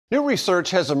New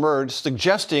research has emerged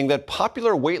suggesting that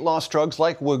popular weight loss drugs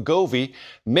like Wegovy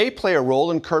may play a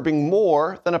role in curbing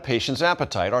more than a patient's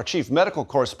appetite. Our chief medical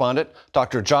correspondent,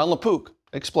 Dr. Jon LaPook,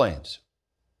 explains.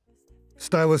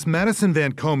 Stylist Madison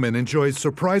Van Komen enjoys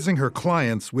surprising her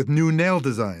clients with new nail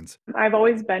designs. I've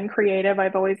always been creative.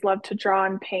 I've always loved to draw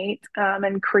and paint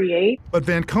and create. But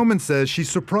Van Komen says she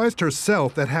surprised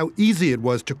herself at how easy it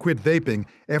was to quit vaping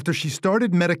after she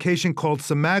started medication called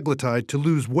semaglutide to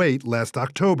lose weight last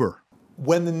October.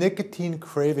 When the nicotine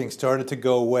craving started to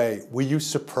go away, were you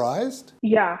surprised?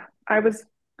 Yeah, I was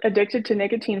addicted to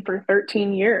nicotine for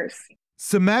 13 years.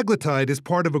 Semaglutide is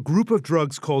part of a group of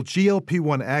drugs called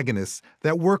GLP-1 agonists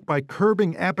that work by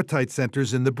curbing appetite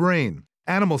centers in the brain.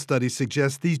 Animal studies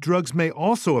suggest these drugs may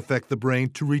also affect the brain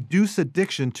to reduce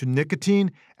addiction to nicotine,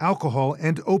 alcohol,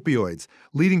 and opioids,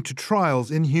 leading to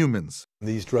trials in humans.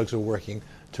 These drugs are working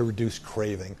to reduce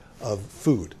craving of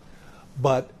food.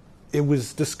 But it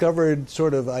was discovered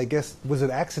sort of, I guess, was it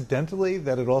accidentally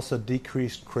that it also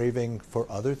decreased craving for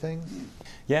other things?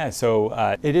 Yeah,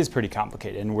 so it is pretty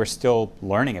complicated, and we're still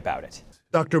learning about it.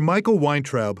 Dr. Michael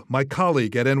Weintraub, my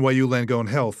colleague at NYU Langone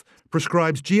Health,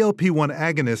 prescribes GLP-1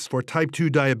 agonists for type 2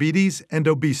 diabetes and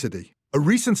obesity. A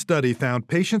recent study found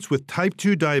patients with type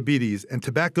 2 diabetes and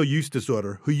tobacco use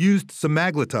disorder who used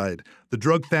semaglutide, the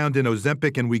drug found in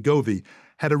Ozempic and Wegovy,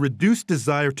 had a reduced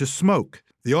desire to smoke.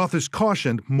 The authors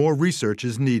cautioned more research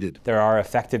is needed. There are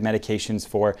effective medications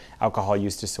for alcohol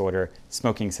use disorder,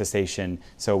 smoking cessation,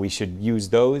 so we should use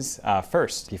those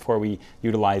first before we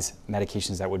utilize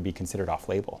medications that would be considered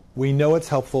off-label. We know it's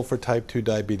helpful for type 2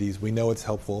 diabetes. We know it's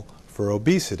helpful for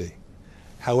obesity.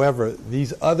 However,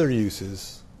 these other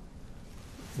uses,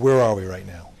 where are we right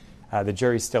now? The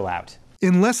jury's still out.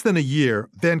 In less than a year,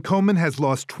 Van Komen has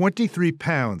lost 23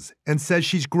 pounds and says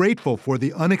she's grateful for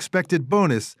the unexpected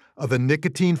bonus of a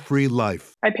nicotine-free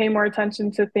life. I pay more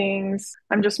attention to things.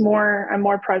 I'm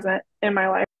more present in my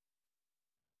life.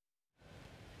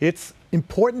 It's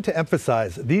important to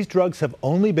emphasize these drugs have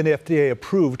only been FDA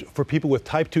approved for people with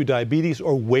type 2 diabetes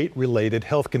or weight-related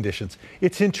health conditions.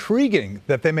 It's intriguing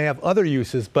that they may have other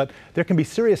uses, but there can be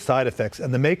serious side effects.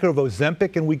 And the maker of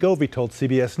Ozempic and Wegovy told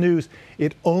CBS News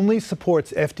it only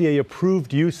supports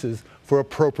FDA-approved uses for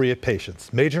appropriate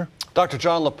patients. Major? Dr.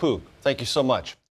 Jon LaPook, thank you so much.